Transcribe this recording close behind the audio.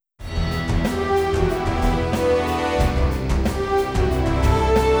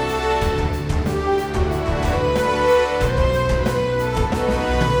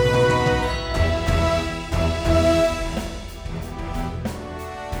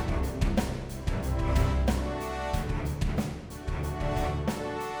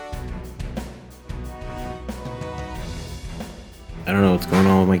I don't know what's going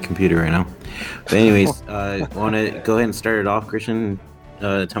on with my computer right now. But anyways, want to go ahead and start it off, Christian?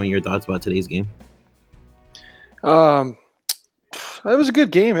 Tell me your thoughts about today's game. Um, it was a good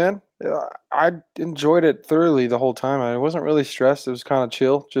game, man. I enjoyed it thoroughly the whole time. I wasn't really stressed. It was kind of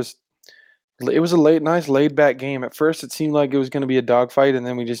chill. It was a nice, laid back game. At first, it seemed like it was going to be a dogfight, and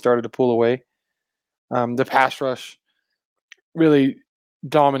then we just started to pull away. The pass rush really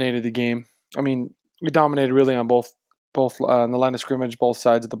dominated the game. I mean, we dominated really on both on the line of scrimmage, both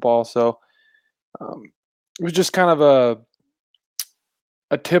sides of the ball. So um, it was just kind of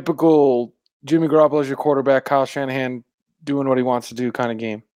a typical Jimmy Garoppolo as your quarterback, Kyle Shanahan doing what he wants to do kind of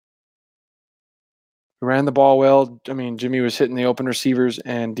game. We ran the ball well. I mean, Jimmy was hitting the open receivers,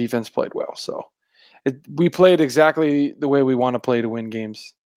 and defense played well. So we played exactly the way we want to play to win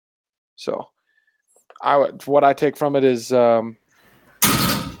games. So what I take from it is it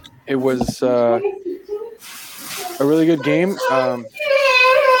was a really good game.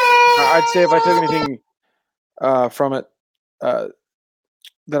 I'd say if I took anything from it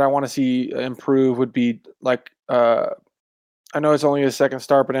that I want to see improve would be like I know it's only his second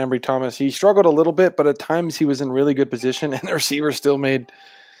start, but Ambry Thomas, he struggled a little bit, but at times he was in really good position, and the receiver still made a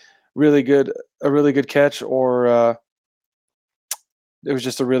really good catch, or it was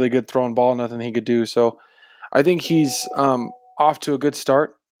just a really good thrown ball, nothing he could do. So I think he's off to a good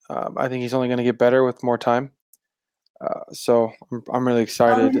start. I think he's only going to get better with more time. So I'm really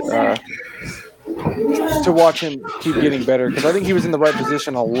excited to watch him keep getting better, because I think he was in the right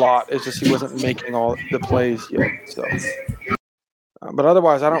position a lot. It's just he wasn't making all the plays yet. So. But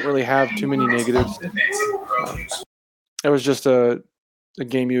otherwise, I don't really have too many negatives. It was just a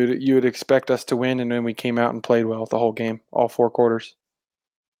game you would expect us to win, and then we came out and played well the whole game, all 4 quarters.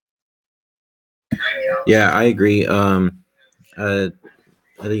 Yeah, I agree. I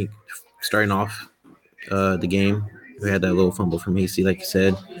think starting off the game, we had that little fumble from Hasty, like you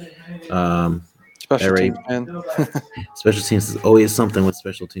said. Special teams, man. Special teams is always something with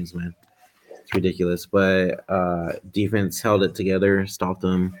special teams, man. Ridiculous, but defense held it together, stopped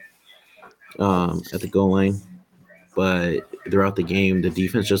them at the goal line. But throughout the game, the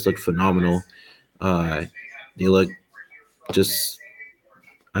defense just looked phenomenal. They looked they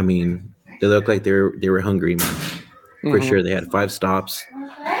looked like they were hungry, man. For sure. They had 5 stops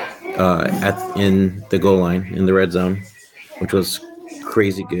in the goal line in the red zone, which was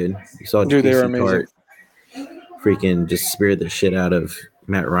crazy good. You saw they were amazing. Freaking just speared the shit out of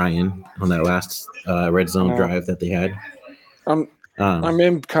Matt Ryan on that last red zone drive that they had. I'm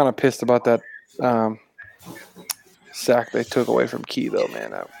kind of pissed about that sack they took away from Key, though,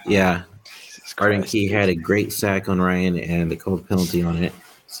 man. Yeah. Arden Key had a great sack on Ryan, and they called a penalty on it,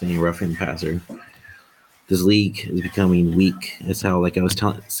 saying roughing passer. This league is becoming weak. That's how, like I was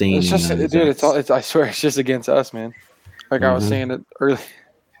saying. It's just, dude. I swear, it's just against us, man. Like I was saying it early.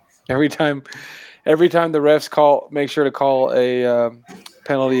 Every time the refs make sure to call a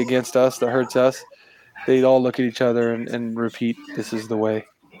penalty against us that hurts us, they all look at each other and repeat, "This is the way."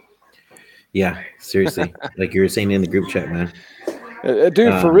 Yeah, seriously. Like you were saying in the group chat, man.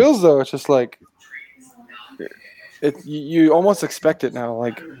 Dude, for reals though, it's just like you almost expect it now.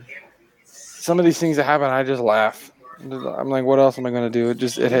 Like some of these things that happen, I just laugh. I'm like, what else am I going to do? It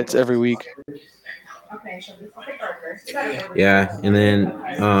hits every week. Yeah, and then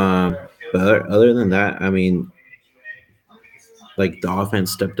but other than that, I mean, like the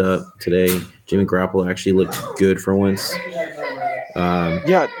offense stepped up today. Jimmy Garoppolo actually looked good for once.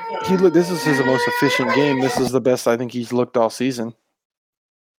 Yeah, this is his most efficient game. This is the best I think he's looked all season.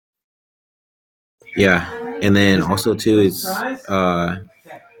 Yeah, and then also too is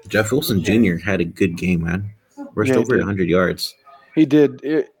Jeff Wilson Jr. had a good game, man. Rushed over 100 yards. He did.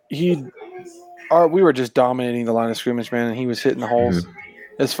 We were just dominating the line of scrimmage, man, and he was hitting the holes.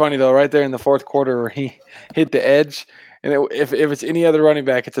 It's funny though, right there in the fourth quarter where he hit the edge, and if it's any other running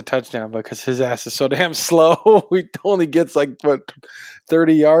back, it's a touchdown because his ass is so damn slow. He only gets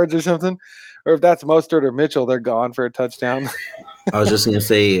 30 yards or something. Or if that's Mostert or Mitchell, they're gone for a touchdown. I was just gonna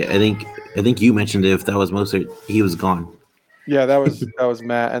say, I think you mentioned it. If that was Mostert, he was gone. Yeah, that was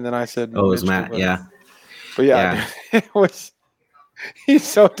Matt, and then I said, "Oh, it was Matt." Yeah, but yeah. It was. He's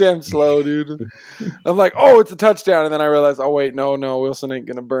so damn slow, dude. I'm like, oh, it's a touchdown, and then I realized, oh wait, no, Wilson ain't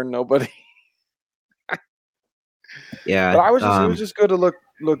gonna burn nobody. Yeah, but it was just good to look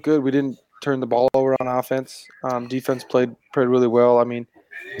good. We didn't turn the ball over on offense. Defense played really well. I mean,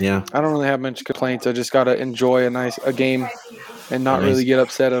 yeah, I don't really have much complaints. I just gotta enjoy a game and not really get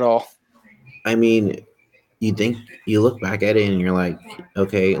upset at all. I mean, you look back at it and you're like,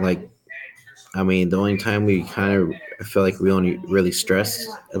 okay, I mean, the only time we kind of felt like we only really stressed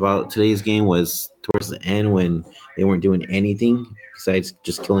about today's game was towards the end when they weren't doing anything besides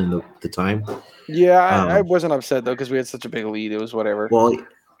just killing the time. Yeah, I wasn't upset though because we had such a big lead. It was whatever. Well,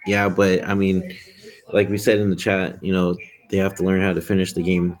 yeah, but I mean, like we said in the chat, they have to learn how to finish the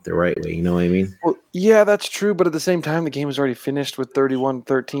game the right way. You know what I mean? Well, yeah, that's true. But at the same time, the game was already finished with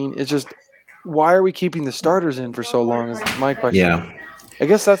 31-13. It's just, why are we keeping the starters in for so long is my question. Yeah. I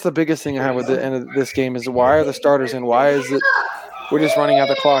guess that's the biggest thing I have with the end of this game is why are the starters in? Why is it we're just running out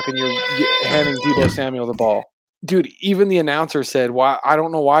the clock and you're handing Deebo Samuel the ball? Dude, even the announcer said, "Why? I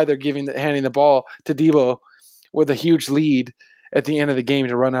don't know why they're handing the ball to Deebo with a huge lead at the end of the game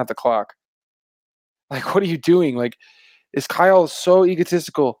to run out the clock. Like, what are you doing? Like, is Kyle so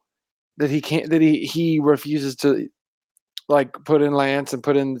egotistical that he refuses to like put in Lance and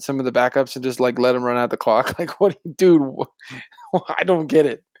put in some of the backups and just like let him run out the clock? Like, what, dude? I don't get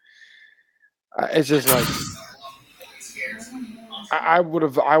it. It's just like I would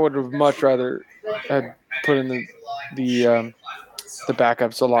have much rather had put in the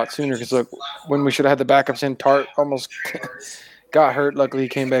backups a lot sooner because look, when we should have had the backups in, Tart almost got hurt. Luckily, he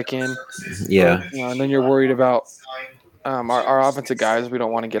came back in. Yeah. But, and then you're worried about our offensive guys. We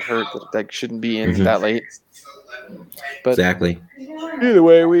don't want to get hurt that shouldn't be in that late. But exactly. Either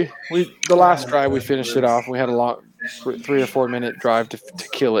way, we the last drive we finished it off. We had a long 3 or 4 minute drive to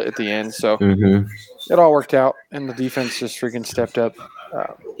kill it at the end. So it all worked out, and the defense just freaking stepped up.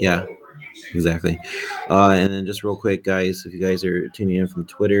 Yeah, exactly. And then just real quick, guys, if you guys are tuning in from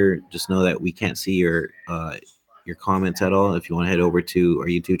Twitter, just know that we can't see your comments at all. If you want to head over to our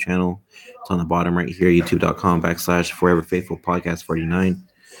YouTube channel, it's on the bottom right here, youtube.com/Forever Faithful Podcast 49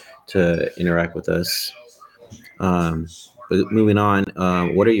 to interact with us. But moving on,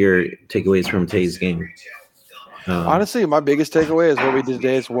 what are your takeaways from today's game? Honestly, my biggest takeaway is what we did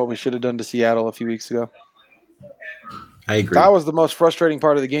today is what we should have done to Seattle a few weeks ago. I agree. That was the most frustrating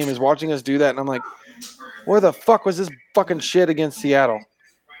part of the game is watching us do that, and I'm like, where the fuck was this fucking shit against Seattle?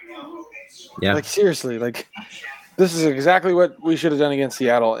 Yeah. Like, seriously, like, this is exactly what we should have done against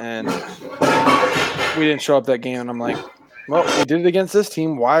Seattle, and we didn't show up that game, and I'm like, well, we did it against this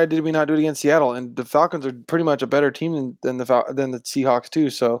team. Why did we not do it against Seattle? And the Falcons are pretty much a better team than the Seahawks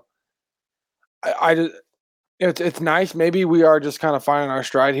too. So, it's nice. Maybe we are just kind of finding our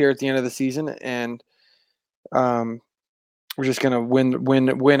stride here at the end of the season, and we're just gonna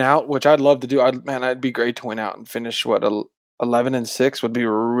win out, which I'd love to do. I'd be great to win out and finish 11-6 would be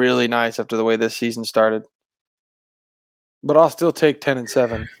really nice after the way this season started. But I'll still take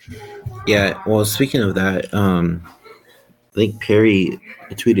 10-7. Yeah. Well, speaking of that, I think Perry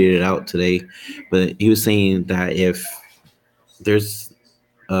tweeted it out today, but he was saying that if there's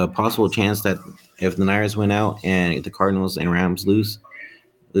a possible chance that if the Niners win out and the Cardinals and Rams lose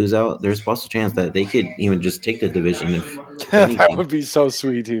out, there's a possible chance that they could even just take the division. That would be so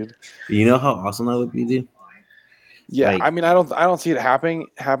sweet, dude. You know how awesome that would be, dude? Yeah, I mean, I don't see it happening,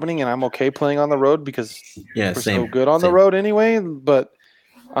 and I'm okay playing on the road because we're so good on the road anyway. But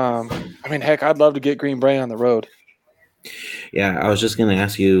I mean, heck, I'd love to get Green Bay on the road. Yeah, I was just gonna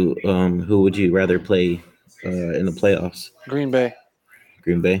ask you, who would you rather play in the playoffs? Green Bay.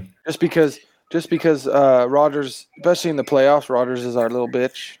 Green Bay. Just because Rodgers, especially in the playoffs, Rodgers is our little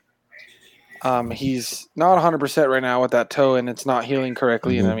bitch. He's not 100% right now with that toe, and it's not healing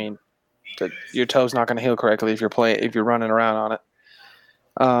correctly. And I mean, your toe's not going to heal correctly if you're running around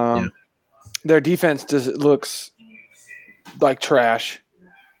on it. Their defense just looks like trash.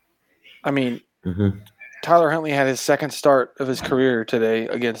 I mean, Tyler Huntley had his second start of his career today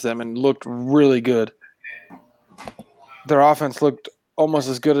against them and looked really good. Their offense looked almost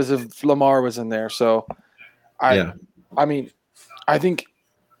as good as if Lamar was in there. So, I mean, I think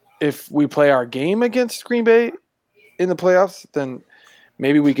if we play our game against Green Bay in the playoffs, then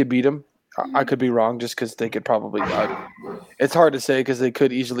maybe we could beat them. I could be wrong just because they could probably it's hard to say because they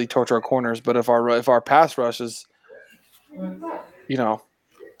could easily torch our corners. But if our pass rush is,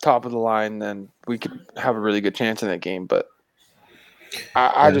 top of the line, then we could have a really good chance in that game. But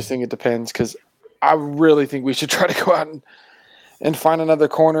I just think it depends because I really think we should try to go out and find another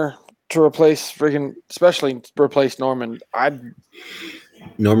corner to replace especially replace Norman.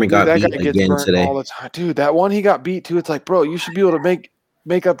 Norman got beat again today. All the time. Dude, that one he got beat too. It's like, bro, you should be able to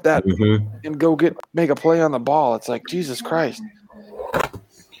make up that and go make a play on the ball. It's like, Jesus Christ. I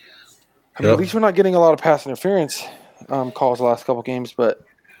mean, at least we're not getting a lot of pass interference calls the last couple games, but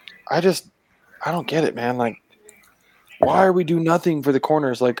I don't get it, man. Like, why are we do nothing for the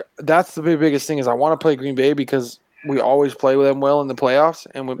corners? Like, that's the biggest thing is I want to play Green Bay because we always play with them well in the playoffs.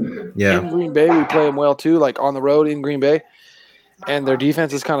 And in Green Bay, we play them well too, like on the road in Green Bay. And their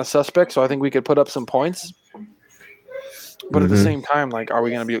defense is kind of suspect, so I think we could put up some points. But at the same time, like,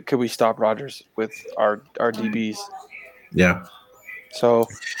 could we stop Rodgers with our DBs? Yeah. So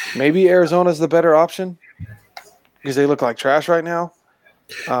maybe Arizona's the better option because they look like trash right now.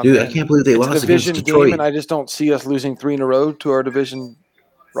 Dude, I can't believe they it's a lost against division Detroit. game, and I just don't see us losing 3 in a row to our division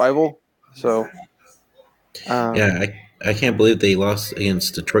rival. So, I can't believe they lost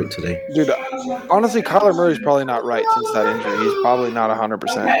against Detroit today. Dude, honestly, Kyler Murray's probably not right since that injury. He's probably not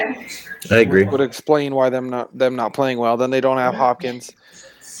 100%. I agree. Would explain why them not playing well. Then they don't have Hopkins.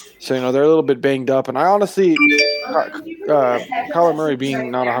 So, they're a little bit banged up. And I honestly, Kyler Murray being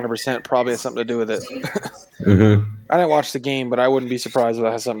not 100% probably has something to do with it. Mm-hmm. I didn't watch the game, but I wouldn't be surprised if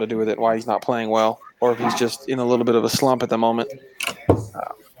that has something to do with it, why he's not playing well, or if he's just in a little bit of a slump at the moment.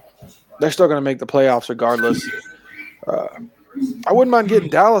 They're still going to make the playoffs regardless. I wouldn't mind getting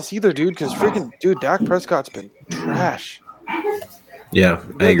Dallas either, dude, because Dak Prescott's been trash. Yeah,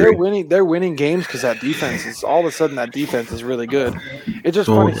 I agree. They're winning games because that defense is all of a sudden that defense is really good. It's just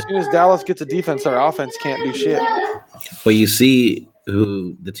funny. As soon as Dallas gets a defense, their offense can't do shit. But you see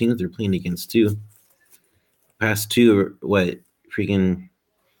who the teams they're playing against too. Past two, freaking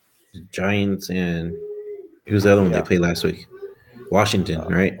Giants and who's the other one they played last week? Washington,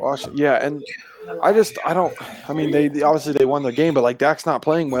 right? Yeah, and they obviously won their game, but like Dak's not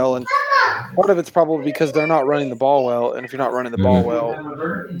playing well, and part of it's probably because they're not running the ball well. And if you're not running the ball well,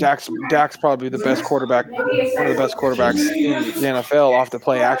 Dak's probably the best quarterback, one of the best quarterbacks in the NFL off the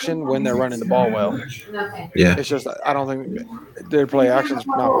play action when they're running the ball well. Yeah, it's just I don't think their play action's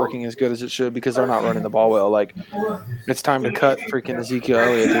not working as good as it should because they're not running the ball well. Like it's time to cut freaking Ezekiel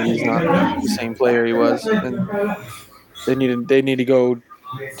Elliott. Dude. He's not the same player he was, and they need to go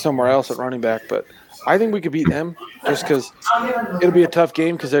somewhere else at running back, but I think we could beat them just because it'll be a tough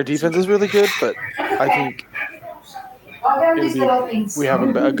game because their defense is really good, but I think we have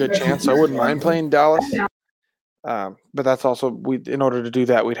a good chance. So I wouldn't mind playing Dallas, but that's also in order to do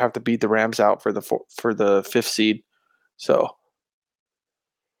that, we'd have to beat the Rams out for the 5th seed. So,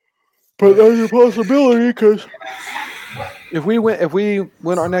 but there's a possibility because if we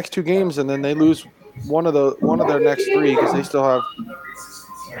win our next 2 games and then they lose one of their next 3 because they still have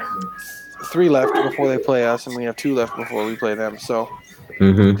 3 left before they play us, and we have 2 left before we play them. So,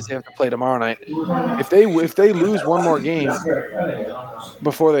 because they have to play tomorrow night. If they lose one more game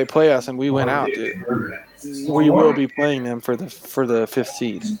before they play us and we win out, dude, we will be playing them for the 5th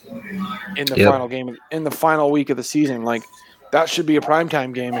seed in the final game in the final week of the season. Like that should be a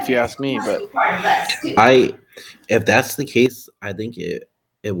primetime game if you ask me. But if that's the case, I think it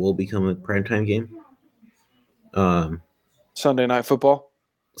will become a primetime game. Sunday Night Football.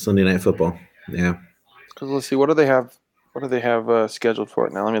 Sunday Night Football, yeah. Because let's see, what do they have? What do they have scheduled for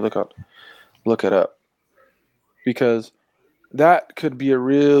it now? Let me look it up, because that could be a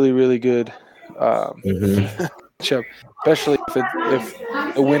really, really good matchup, especially if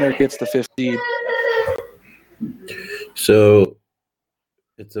the winner gets the 5th seed. So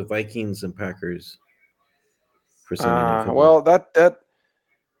it's the Vikings and Packers for Sunday Night Football. Well, that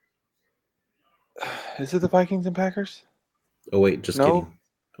is it. The Vikings and Packers? Oh wait, just kidding.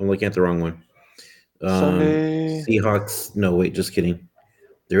 I'm looking at the wrong one. Sunday Seahawks. No, wait, just kidding.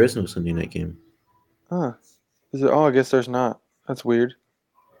 There is no Sunday night game. Huh? Is it? Oh, I guess there's not. That's weird.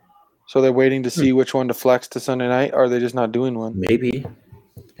 So they're waiting to see which one to flex to Sunday night, or are they just not doing one? Maybe.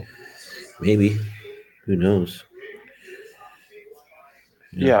 Who knows?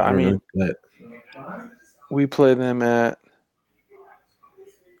 Yeah, I mean, we play them at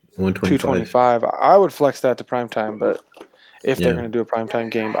 225. I would flex that to primetime, but if they're going to do a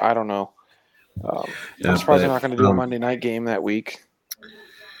primetime game, I don't know. I'm surprised they're not going to do a Monday night game that week.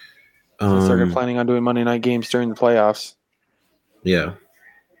 Since they're planning on doing Monday night games during the playoffs. Yeah.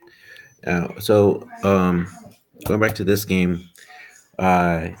 So going back to this game,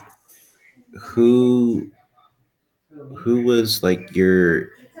 who was like your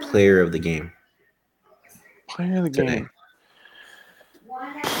player of the game? Player of the game.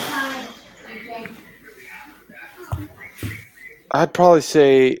 I'd probably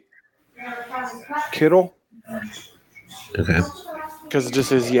say Kittle. Okay. Because of just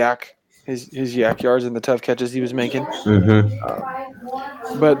his yak yards and the tough catches he was making.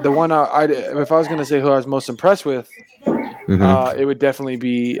 But the one if I was going to say who I was most impressed with, it would definitely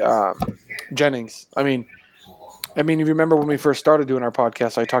be Jennings. I mean, if you remember when we first started doing our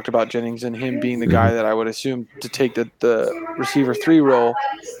podcast, I talked about Jennings and him being the guy that I would assume to take the receiver 3 role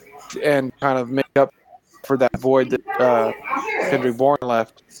and kind of make up for that void that Kendrick Bourne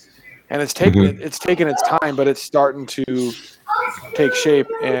left. And it's taken its time, but it's starting to take shape.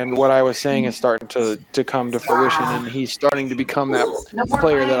 And what I was saying is starting to come to fruition, and he's starting to become that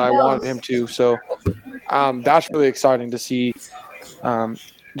player that I wanted him to. So that's really exciting to see.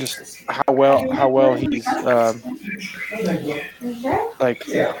 Just how well he's like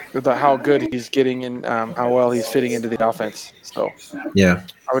how good he's getting and how well he's fitting into the offense. So Yeah.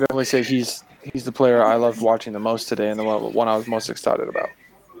 I would definitely say he's the player I loved watching the most today and the one I was most excited about.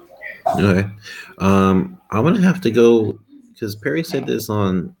 Okay. I'm gonna have to go because Perry said this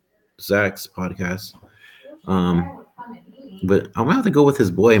on Zach's podcast. But I'm gonna have to go with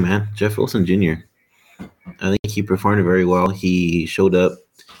his boy, man, Jeff Wilson Jr. I think he performed very well. He showed up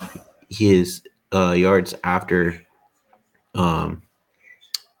his yards after I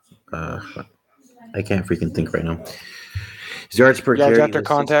can't freaking think right now. His yards per Yards carry after was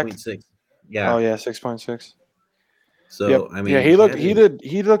contact? 6.6. Yeah. Oh yeah, 6.6. So Yep. I mean, yeah, he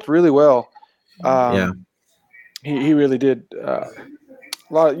looked really well. Yeah. He really did. A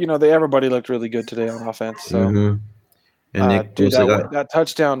lot. Everybody looked really good today on offense. So, And Nick dude, Bosa got. that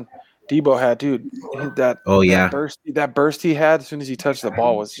touchdown Debo had, dude, that Oh yeah. that burst he had as soon as he touched the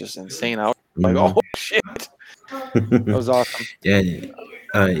ball was just insane. I was like, oh shit, that was awesome. Yeah.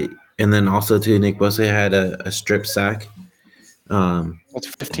 And then also too, Nick Bosa had a strip sack. What's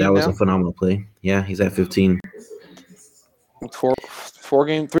 15 that was now? a phenomenal play. Yeah, he's at 15. 3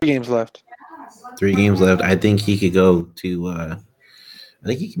 games left. 3 games left. I think he could go to. I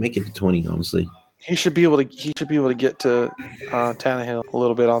think he can make it to 20. Honestly, he should be able to. He should be able to get to Tannehill a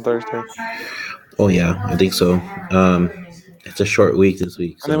little bit on Thursday. Oh yeah, I think so. It's a short week this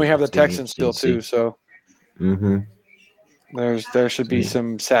week, and then we have the Texans still too. So, there should be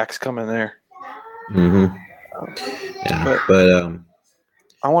some sacks coming there. Yeah, but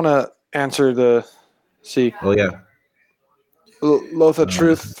I want to answer the. See. Oh yeah. Lotha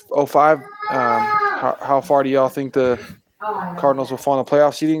Truth 05. How far do y'all think the Cardinals will fall in the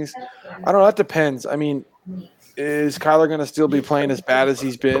playoff seedings? I don't know. That depends. I mean, is Kyler going to still be playing as bad as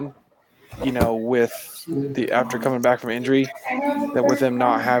he's been? With after coming back from injury, that with them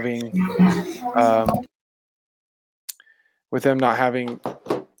not having,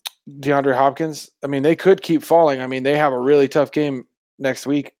 DeAndre Hopkins. I mean, they could keep falling. I mean, they have a really tough game next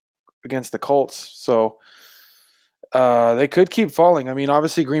week against the Colts, so. They could keep falling. I mean,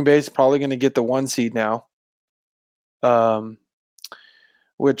 obviously Green Bay is probably going to get the 1 seed now.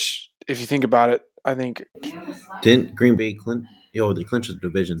 Which, if you think about it, I think didn't Green Bay clinch? They clinched the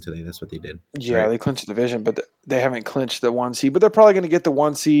division today. That's what they did. Yeah, right? They clinched the division, but they haven't clinched the 1 seed. But they're probably going to get the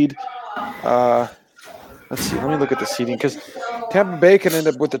 1 seed. Let's see. Let me look at the seeding because Tampa Bay can end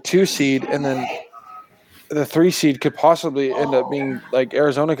up with the 2 seed, and then the 3 seed could possibly end up being like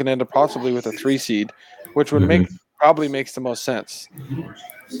Arizona can end up possibly with a 3 seed, which would probably makes the most sense.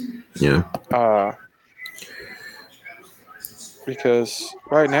 Yeah. Because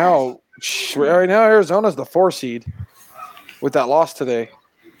right now Arizona's the 4 seed with that loss today.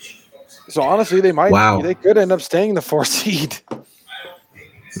 So honestly, they could end up staying the 4 seed.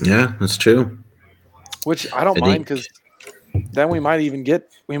 Yeah, that's true. Which I don't mind because then we might even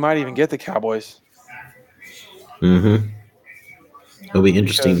get the Cowboys. It'll be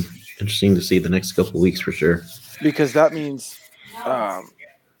interesting to see the next couple of weeks for sure. Because that means, I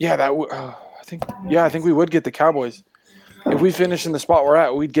think we would get the Cowboys. If we finish in the spot we're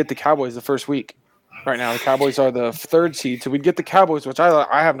at, we'd get the Cowboys the first week. Right now, the Cowboys are the 3rd seed, so we'd get the Cowboys, which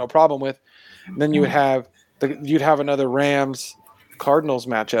I have no problem with. And then you would have you'd have another Rams Cardinals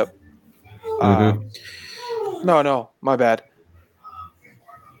matchup. No, my bad.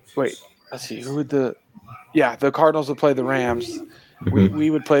 Wait, let's see. Who would the Cardinals would play the Rams.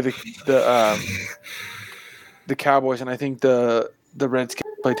 We would play the Cowboys, and I think the Reds can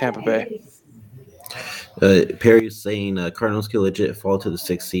play Tampa Bay. Perry's saying Cardinals can legit fall to the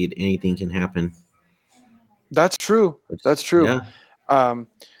 6th seed. Anything can happen. That's true. Yeah. Let's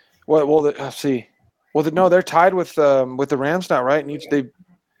see. No, they're tied with the Rams now, right? And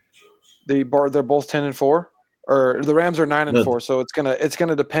they're both 10-4, or the Rams are 9-4. So it's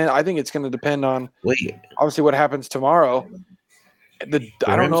gonna depend. I think it's gonna depend on obviously what happens tomorrow.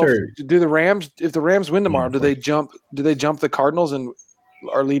 I don't know if the Rams win tomorrow, do they jump the Cardinals and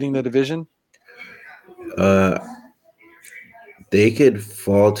are leading the division? They could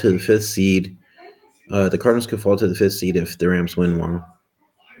fall to the 5th seed. The Cardinals could fall to the 5th seed if the Rams win tomorrow.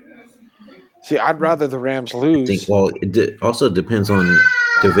 See, I'd rather the Rams lose. It also depends on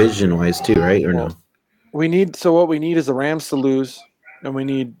division-wise too, right? Or no? What we need is the Rams to lose, and we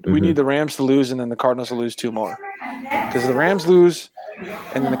need the Rams to lose, and then the Cardinals to lose 2 more. Because the Rams lose,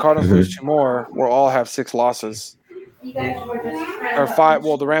 and then the Cardinals lose 2 more, we'll all have 6 losses. Or 5.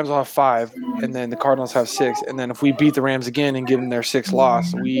 Well, the Rams will have 5, and then the Cardinals have 6. And then if we beat the Rams again and give them their 6th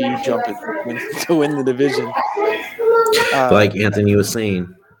loss, we jump it to win the division. Like Anthony was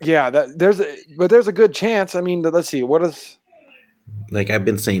saying. Yeah, there's a good chance. I mean, let's see. What is? Like I've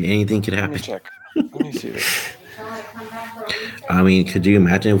been saying, anything could happen. Let me check. Let me see this. I mean, could you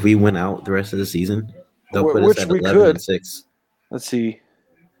imagine if we went out the rest of the season? They'll put us Which at we 11 could. and 6. Let's see.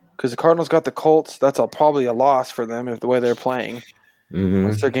 Because the Cardinals got the Colts. That's probably a loss for them if the way they're playing. Mm-hmm.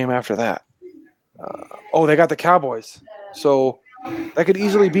 What's their game after that? They got the Cowboys. So that could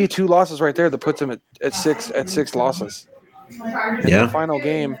easily be 2 losses right there that puts them at six losses. And Yeah. the final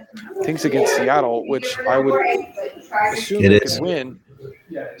game, I think, is against Seattle, which I would assume It they is. could win.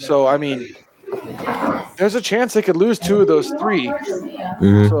 So, I mean, there's a chance they could lose 2 of those 3.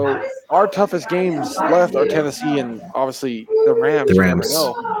 Mhm. So our toughest games left are Tennessee and obviously the Rams. The You never Rams.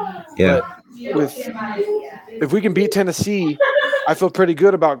 know. Yeah. But if we can beat Tennessee, I feel pretty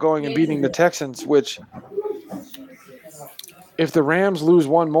good about going and beating the Texans, which if the Rams lose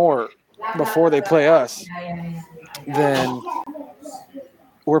one more before they play us, then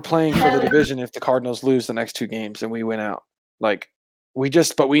we're playing for the division if the Cardinals lose the next 2 games and we win out. But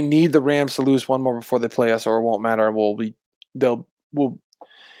we need the Rams to lose one more before they play us, or it won't matter. It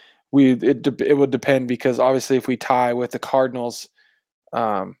would depend, because obviously if we tie with the Cardinals,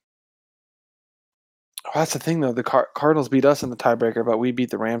 that's the thing though. The Cardinals beat us in the tiebreaker, but we beat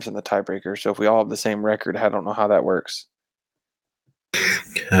the Rams in the tiebreaker. So if we all have the same record, I don't know how that works.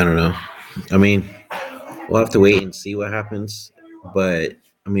 I don't know. I mean, we'll have to wait and see what happens. But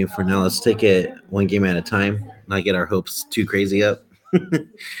I mean, for now, let's take it one game at a time. Not get our hopes too crazy up.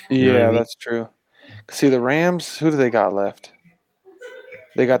 That's true. See, the Rams, who do they got left?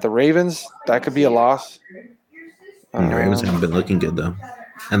 They got the Ravens. That could be a loss. And the Ravens haven't been looking good though,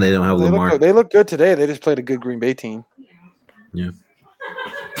 and they don't have Lamar. They look good today. They just played a good Green Bay team. Yeah.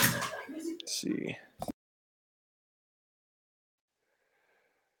 Let's see.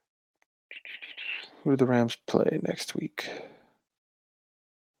 Who do the Rams play next week?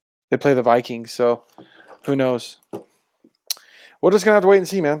 They play the Vikings, so who knows? We're just going to have to wait and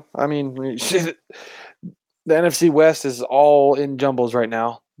see, man. I mean, the NFC West is all in jumbles right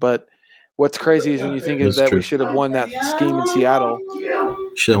now, but what's crazy is when you think of that we should have won that game in Seattle.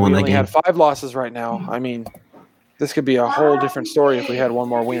 Should have won that game. We only had 5 losses right now. I mean, this could be a whole different story if we had one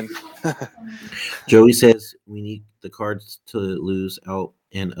more win. Joey says we need the Cards to lose out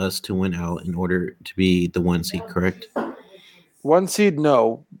and us to win out in order to be the 1 seed, correct? 1 seed,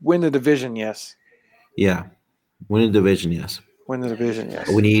 no. Win the division, yes. Yeah. Win the division, yes. Win the division, yes.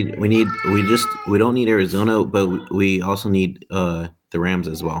 We don't need Arizona, but we also need the Rams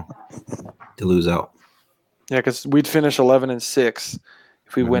as well to lose out. Yeah, because we'd finish 11-6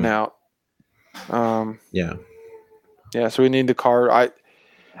 if we win out. Yeah. Yeah, so we need the card. I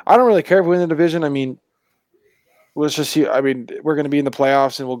don't really care if we win the division. I mean, let's just see. I mean, we're going to be in the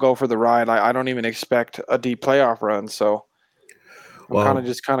playoffs and we'll go for the ride. I don't even expect a deep playoff run, so I'm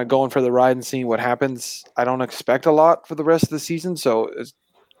kind of going for the ride and seeing what happens. I don't expect a lot for the rest of the season,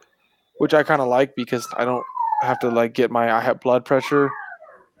 which I kind of like, because I don't have to get my blood pressure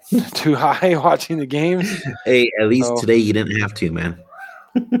too high watching the games. Hey, at least today you didn't have to, man.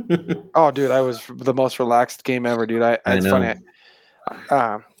 Oh, dude, I was the most relaxed game ever, dude. It's funny.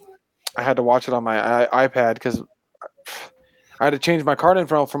 I had to watch it on my iPad because I had to change my card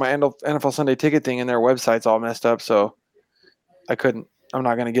info for my NFL Sunday Ticket thing, and their website's all messed up, so I couldn't. I'm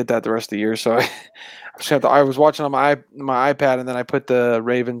not going to get that the rest of the year, so I was watching on my iPad, and then I put the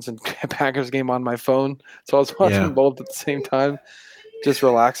Ravens and Packers game on my phone, so I was watching both at the same time, just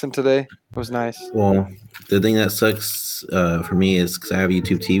relaxing today. It was nice. Well, the thing that sucks for me is because I have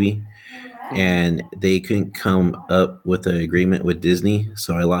YouTube TV, and they couldn't come up with an agreement with Disney,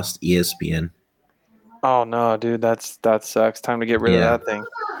 so I lost ESPN. Oh no, dude, that sucks. Time to get rid of that thing.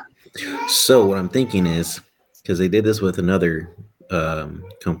 So what I'm thinking is, because they did this with another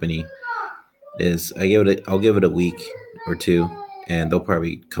company, is I'll give it a week or 2, and they'll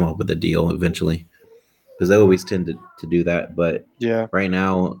probably come up with a deal eventually, because they always tend to do that. But right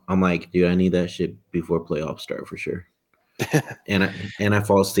now I'm like, dude, I need that shit before playoffs start for sure. and I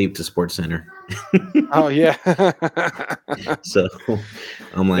fall asleep to Sports Center. Oh yeah. So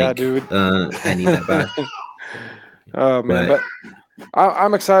I'm like, yeah, dude. I need that back. Oh man, but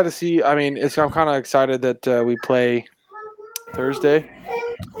I'm excited to see. I mean, I'm kind of excited that we play Thursday.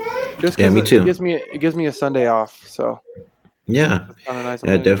 Just me too. It gives me a Sunday off. So yeah, it's kind of nice.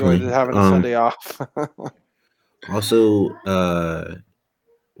 Yeah, definitely having a Sunday off. Also,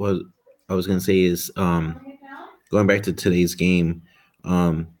 what I was gonna say is, going back to today's game,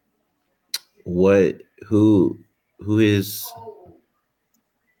 who is,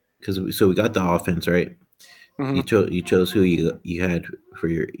 because so we got the offense, right? Mm-hmm. You chose who you had for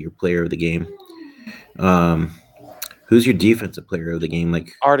your player of the game. Who's your defensive player of the game?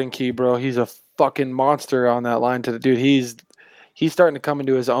 Like Arden Key, bro. He's a fucking monster on that line to the dude. he's starting to come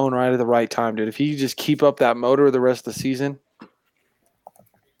into his own right at the right time, dude. If he just keep up that motor the rest of the season,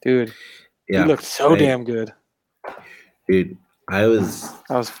 dude, he looked so damn good. Dude, that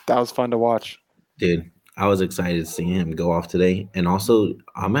was fun to watch. Dude, I was excited to see him go off today. And also,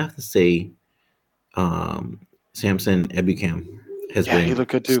 I'm gonna have to say, Samson Ebukam has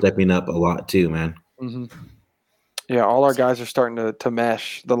been stepping up a lot too, man. Mm-hmm. Yeah, all our guys are starting to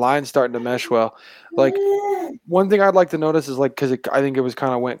mesh. The line's starting to mesh well. Like, one thing I'd like to notice is, like, because I think it was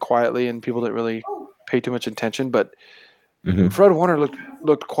kind of went quietly and people didn't really pay too much attention, but Fred Warner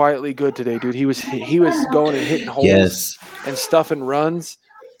looked quietly good today, dude. He was going and hitting holes and stuffing runs.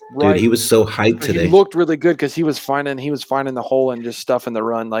 Right. Dude, he was so hyped today. He looked really good because he was finding the hole and just stuffing the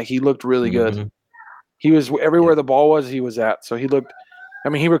run. Like, he looked really good. He was everywhere the ball was, he was at. So he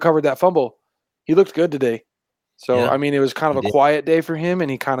recovered that fumble. He looked good today. So, I mean, it was kind of a quiet day for him, and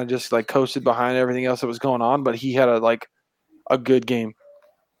he kind of just, like, coasted behind everything else that was going on, but he had a good game.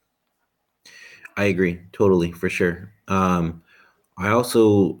 I agree. Totally, for sure. I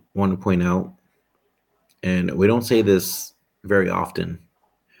also want to point out, and we don't say this very often,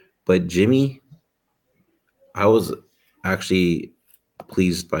 but Jimmy, I was actually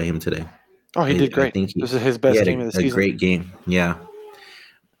pleased by him today. Oh, he did great. I think this is his best game of the season. A great game, yeah.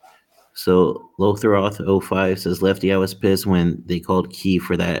 So Lothroth 05 says, Lefty, I was pissed when they called Key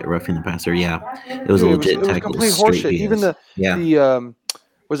for that roughing the passer. Yeah, it was a legit tackle. Complete horseshit. Even the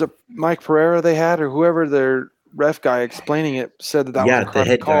was it Mike Pereira they had, or whoever their ref guy explaining it said that was a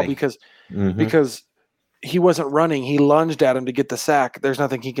correct call because he wasn't running. He lunged at him to get the sack. There's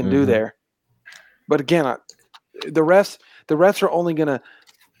nothing he can do there. But again, the refs are only going to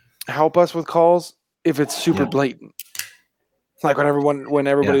help us with calls if it's super blatant. Like when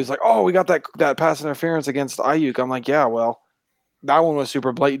everybody was like, "Oh, we got that pass interference against Ayuk," I'm like, "Yeah, well, that one was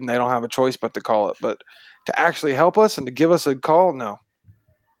super blatant. They don't have a choice but to call it." But to actually help us and to give us a call, no.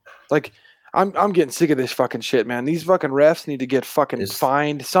 Like, I'm getting sick of this fucking shit, man. These fucking refs need to get fucking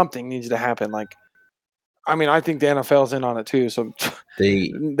fined. Something needs to happen. Like, I mean, I think the NFL's in on it too, so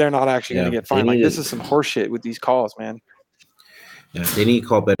they're not actually going to get fined. Like, this is some horse shit with these calls, man. Yeah, they need to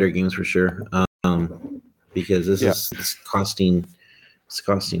call better games for sure. Because this is costing. It's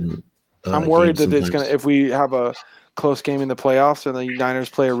costing. I'm worried that it's gonna. If we have a close game in the playoffs and the Niners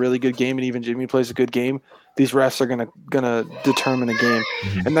play a really good game and even Jimmy plays a good game, these refs are gonna determine a game,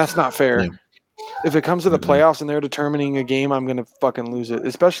 and that's not fair. Yeah. If it comes to the playoffs and they're determining a game, I'm gonna fucking lose it.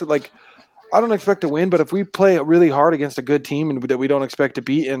 Especially, like, I don't expect to win, but if we play really hard against a good team and that we don't expect to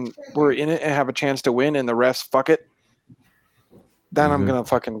beat, and we're in it and have a chance to win, and the refs fuck it. Then I'm gonna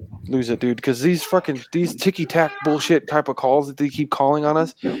fucking lose it, dude. Because these ticky-tack bullshit type of calls that they keep calling on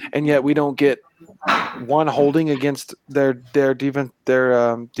us, and yet we don't get one holding against their defensive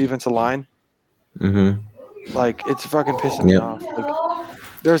line. Like, it's fucking pissing me off. Like,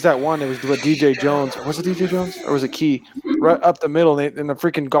 there's that one. It was with DJ Jones. Was it DJ Jones or was it Key? Right up the middle, and the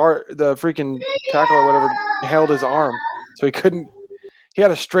freaking tackle or whatever held his arm, so he couldn't. He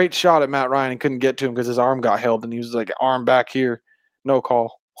had a straight shot at Matt Ryan and couldn't get to him because his arm got held, and he was like, arm back here. No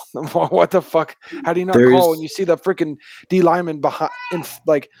call. What the fuck? How do you not call when you see the freaking D lineman behind,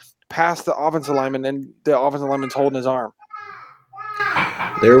 past the offensive lineman, and the offensive lineman's holding his arm?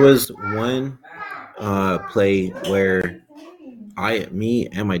 There was one play where me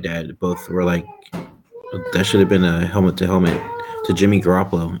and my dad both were like, that should have been a helmet to helmet to Jimmy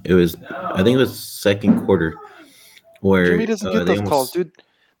Garoppolo. I think it was second quarter where Jimmy doesn't get those calls, dude.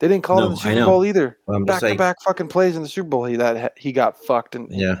 They didn't call him in the Super Bowl either. Back-to-back fucking plays in the Super Bowl. He got fucked and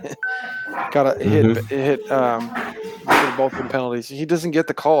got hit both the penalties. He doesn't get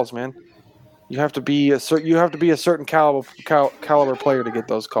the calls, man. You have to be a certain caliber player to get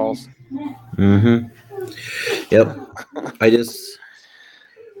those calls. Yep. I just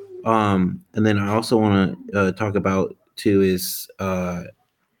and then I also want to talk about too is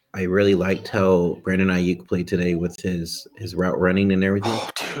I really liked how Brandon Ayuk played today with his route running and everything.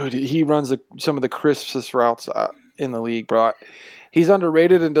 Oh, dude, he runs some of the crispest routes in the league, bro. He's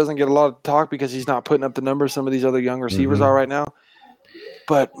underrated and doesn't get a lot of talk because he's not putting up the numbers some of these other young receivers are right now.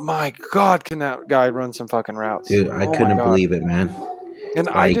 But my God, can that guy run some fucking routes? Dude, I couldn't believe it, man. And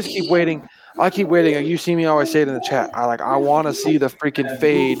I just keep waiting. You see me always say it in the chat. I want to see the freaking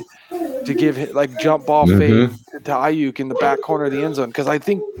fade to give jump ball fade to Ayuk in the back corner of the end zone because I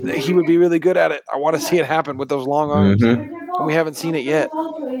think he would be really good at it. I want to see it happen with those long arms. And we haven't seen it yet.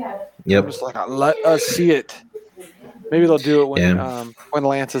 Yep. I'm just like, let us see it. Maybe they'll do it when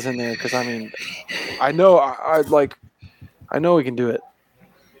Lance is in there because I know I know we can do it.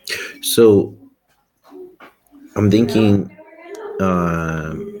 So I'm thinking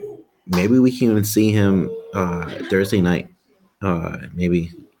maybe we can even see him Thursday night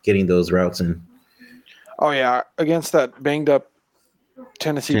maybe getting those routes in. Oh yeah, against that banged up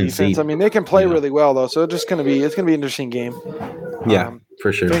Tennessee defense. I mean, they can play yeah. really well though, so it's gonna be an interesting game. Yeah,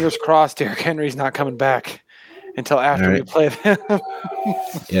 for sure. Fingers crossed, Derrick Henry's not coming back until after we play them.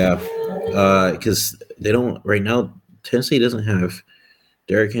 Yeah, because they don't right now. Tennessee doesn't have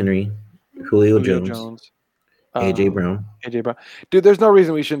Derrick Henry, Julio Jones. AJ Brown. Dude, there's no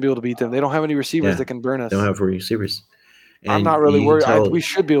reason we shouldn't be able to beat them. They don't have any receivers that can burn us. They don't have receivers. And I'm not really worried. We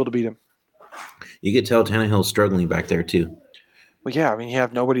should be able to beat them. You could tell Tannehill's struggling back there too. Well, yeah, I mean, you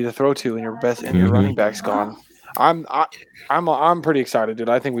have nobody to throw to, and your running back's gone. I'm pretty excited, dude.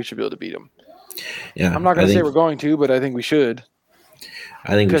 I think we should be able to beat them. Yeah, I'm not going to say we're going to, but I think we should.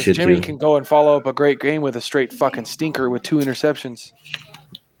 I think we should Jimmy can go and follow up a great game with a straight fucking stinker with 2 interceptions,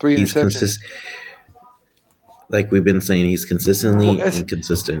 3 interceptions. Like we've been saying, he's consistently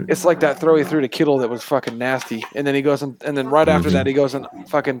inconsistent. It's like that throw he threw to Kittle that was fucking nasty, and then he goes and then right after that he goes and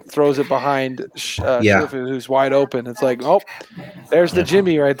fucking throws it behind Sherfield, who's wide open. It's like, oh, there's the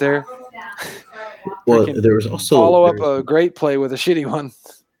Jimmy right there. Well, there was also follow up a great play with a shitty one.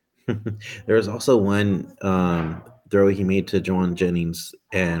 There was also one throw he made to Jauan Jennings,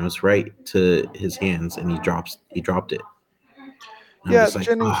 and it was right to his hands, and he dropped it. And yeah,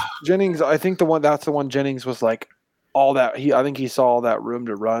 Jennings. I think that's the one Jennings was like all that. I think he saw all that room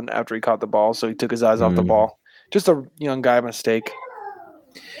to run after he caught the ball, so he took his eyes off the ball. Just a young guy mistake.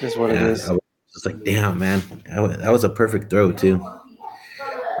 Is what it is. I was just like, damn, man, that was a perfect throw too.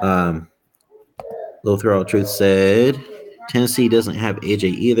 Low Throw Truth said Tennessee doesn't have AJ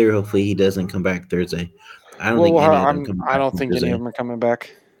either. Hopefully, he doesn't come back Thursday. I don't think any of them come back. I don't think any of them are coming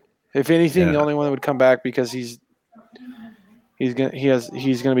back. If anything, the only one that would come back because he's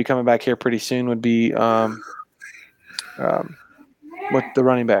gonna be coming back here pretty soon would be with the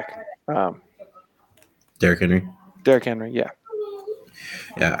running back. Derrick Henry. Derrick Henry, yeah.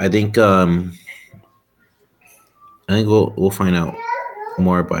 Yeah, I think we'll find out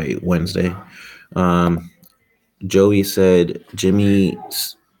more by Wednesday. Joey said Jimmy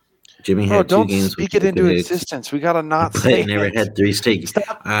had 2 games. Speak it into existence. We gotta not say. Never had 3 straight.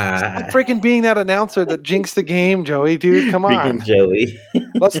 Stop freaking being that announcer that jinxed the game, Joey. Dude, come on, Joey.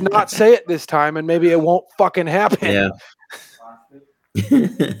 Let's not say it this time, and maybe it won't fucking happen. Yeah.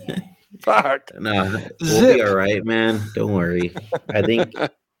 Fuck. No, we'll be all right, man. Don't worry. I think,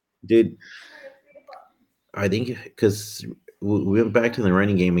 dude. Because we went back to the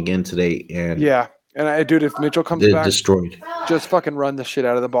running game again today, and dude, if Mitchell comes back, destroyed. Just fucking run the shit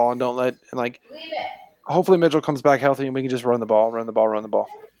out of the ball and don't let hopefully Mitchell comes back healthy and we can just run the ball.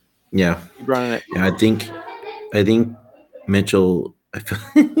 Yeah, keep running it. Yeah, I think Mitchell.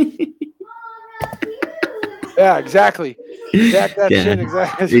 Yeah, exactly. Exact that shit.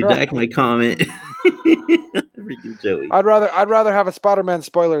 Exactly. Redact my comment. Freaking Joey. I'd rather have a Spider-Man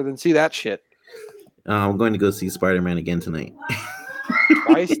spoiler than see that shit. I'm going to go see Spider-Man again tonight.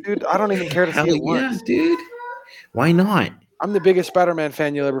 Twice, dude? I don't even care to see it once. Yeah, dude. Why not? I'm the biggest Spider-Man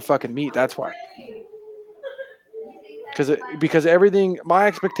fan you'll ever fucking meet. That's why. Because everything, my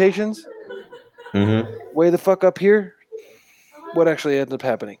expectations, way the fuck up here, what actually ends up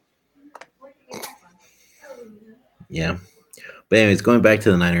happening. Yeah. But anyways, going back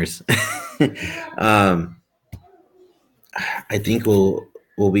to the Niners. I think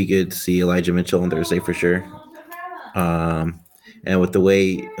we'll be good to see Elijah Mitchell on Thursday for sure. And with the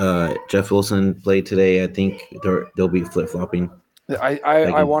way Jeff Wilson played today, I think they'll be flip-flopping.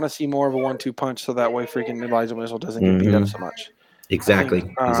 I want to see more of a 1-2 punch so that way freaking Elijah Mitchell doesn't get beat up so much.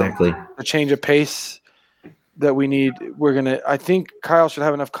 Exactly. Exactly. The change of pace that we need, I think Kyle should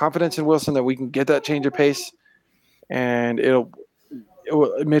have enough confidence in Wilson that we can get that change of pace, and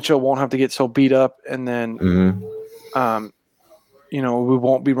Mitchell won't have to get so beat up, and then we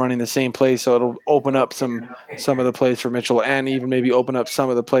won't be running the same play, so it'll open up some of the plays for Mitchell, and even maybe open up some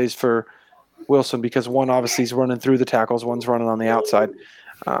of the plays for Wilson, because one obviously is running through the tackles, one's running on the outside.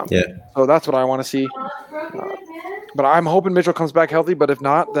 So that's what I want to see. But I'm hoping Mitchell comes back healthy. But if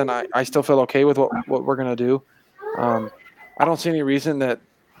not, then I still feel okay with what we're gonna do. I don't see any reason that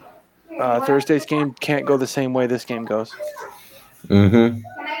Thursday's game can't go the same way this game goes.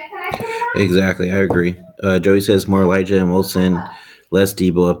 Exactly, I agree. Joey says more Elijah and Wilson, less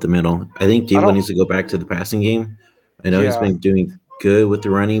Debo up the middle. I think Debo needs to go back to the passing game. I know he's been doing good with the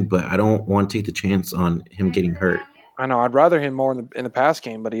running, but I don't want to take the chance on him getting hurt. I know. I'd rather him more in the pass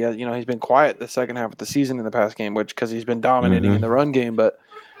game, but he's been quiet the second half of the season in the pass game, because he's been dominating in the run game. But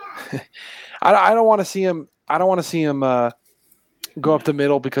I don't want to see him. I don't want to see him go up the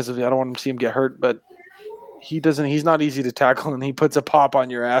middle I don't want to see him get hurt. But he's not easy to tackle, and he puts a pop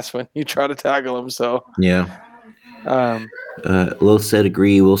on your ass when you try to tackle him. So yeah. Lowe said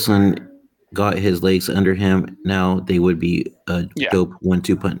agree. Wilson got his legs under him. Now they would be a dope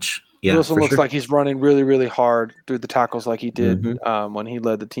 1-2 punch. Yeah, Wilson looks sure. like he's running really, really hard through the tackles like he did when he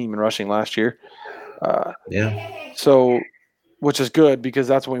led the team in rushing last year. So, which is good because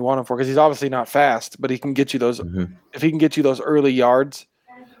that's what we want him for. Because he's obviously not fast, but he can get you those. If he can get you those early yards,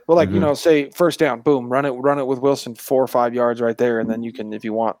 well, like say first down, boom, run it with Wilson 4 or 5 yards right there, and then you can, if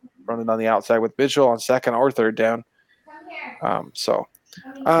you want, run it on the outside with Mitchell on second or third down.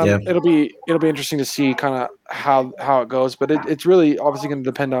 It'll be interesting to see kind of how it goes, but it's really obviously going to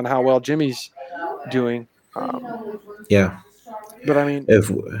depend on how well Jimmy's doing. But I mean,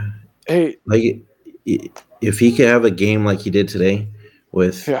 if he could have a game like he did today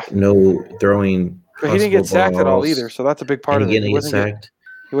with no throwing, but he didn't get sacked at all either, so that's a big part of it. He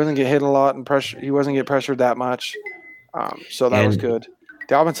wasn't get hit a lot and pressure. He wasn't get pressured that much, so that was good.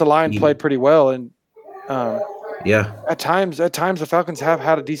 The offensive line played pretty well, and at times the Falcons have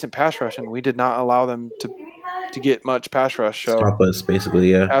had a decent pass rush, and we did not allow them to get much pass rush. So stop us,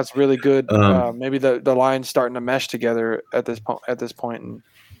 basically. Yeah, that's really good. Maybe the line's starting to mesh together at this point and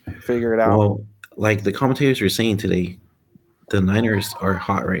figure it out. Well, like the commentators were saying today, the Niners are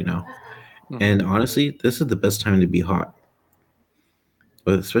hot right now, and honestly, this is the best time to be hot.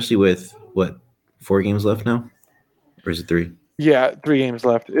 But especially with 4 games left now, or is it 3? Yeah, 3 games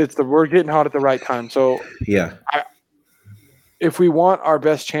left. We're getting hot at the right time. So if we want our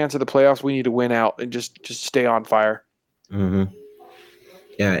best chance of the playoffs, we need to win out and just stay on fire.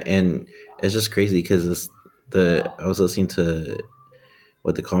 Yeah, and it's just crazy because I was listening to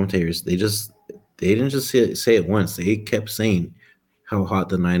what the commentators they didn't just say it once. They kept saying how hot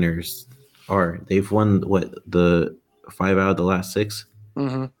the Niners are. They've won the 5 out of the last 6.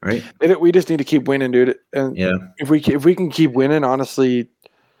 Right. We just need to keep winning, dude. And if we can keep winning, honestly,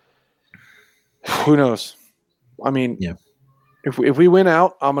 who knows? I mean, if we win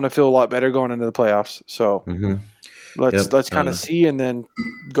out, I'm gonna feel a lot better going into the playoffs. So let's kind of see and then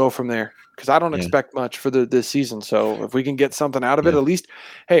go from there. Because I don't expect much for this season. So if we can get something out of it, at least,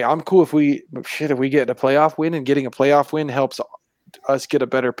 hey, I'm cool if we get a playoff win, and getting a playoff win helps us get a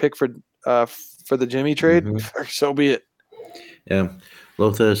better pick for the Jimmy trade. So be it. Yeah.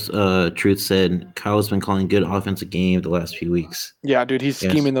 Lothos Truth said Kyle's been calling good offensive game the last few weeks. Yeah, dude, he's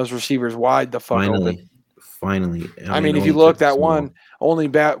scheming those receivers wide the fuck open. Finally. I mean, if you look, that one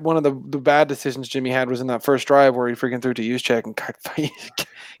of the bad decisions Jimmy had was in that first drive where he freaking threw to Juszczyk and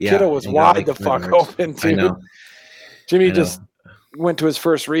Kittle was wide the fuck open, dude. I know. Jimmy just went to his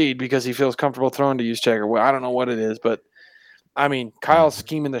first read because he feels comfortable throwing to Juszczyk, or I don't know what it is, but I mean, Kyle's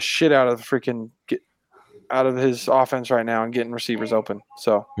scheming the shit out of the freaking out of his offense right now and getting receivers open.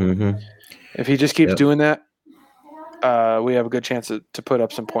 So if he just keeps doing that, we have a good chance to put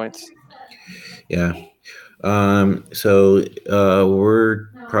up some points. Yeah. So we're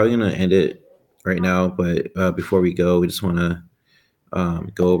probably going to end it right now, but before we go, we just want to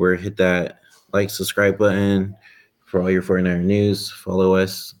go over, hit that subscribe button for all your 49er news. Follow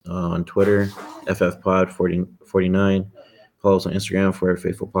us on Twitter, FFPod49. Follow us on Instagram for our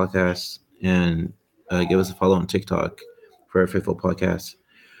Faithful Podcast, and give us a follow on TikTok for our Faithful Podcast.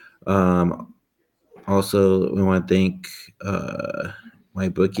 Also, we want to thank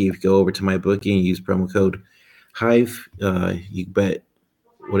MyBookie. If you go over to MyBookie and use promo code Hive, you bet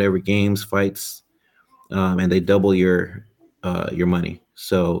whatever games, fights, and they double your money.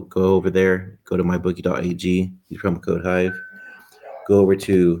 So go over there, go to mybookie.ag, use promo code Hive. Go over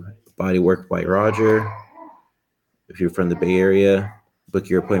to Bodywork by Roger. If you're from the Bay Area, book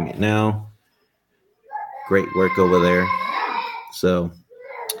your appointment now. Great work over there. So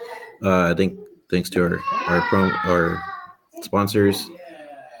I think thanks to our sponsors.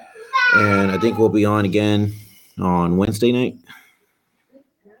 And I think we'll be on again on Wednesday night.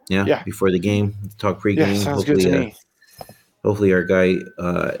 Yeah. Before the game. Talk pregame. Yeah, sounds good to me. Hopefully our guy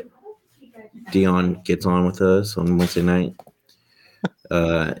Dion gets on with us on Wednesday night.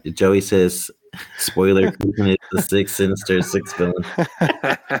 Joey says, spoiler, Cleveland is the sixth sinister, sixth villain.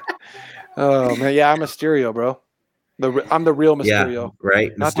 Oh man, yeah, I'm Mysterio, bro. I'm the real Mysterio. Yeah,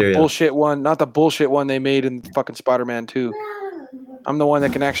 right? Not Mysterio. the bullshit one they made in fucking Spider-Man 2. I'm the one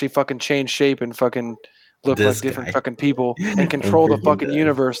that can actually fucking change shape and fucking look like different fucking people and control the fucking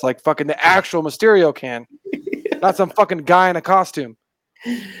universe like fucking the actual Mysterio can. Not some fucking guy in a costume.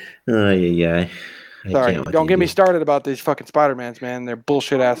 Yeah. Sorry, don't get me started about these fucking Spider-Mans, man. They're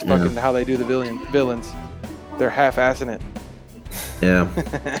bullshit ass fucking how they do the villains. They're half-assing it. Yeah.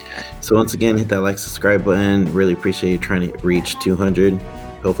 So once again, hit that subscribe button. Really appreciate you trying to reach 200.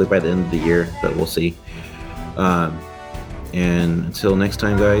 Hopefully by the end of the year, but we'll see. And until next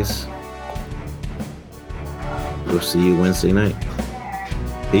time, guys. we'll see you Wednesday night.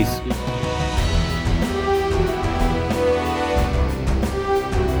 Peace.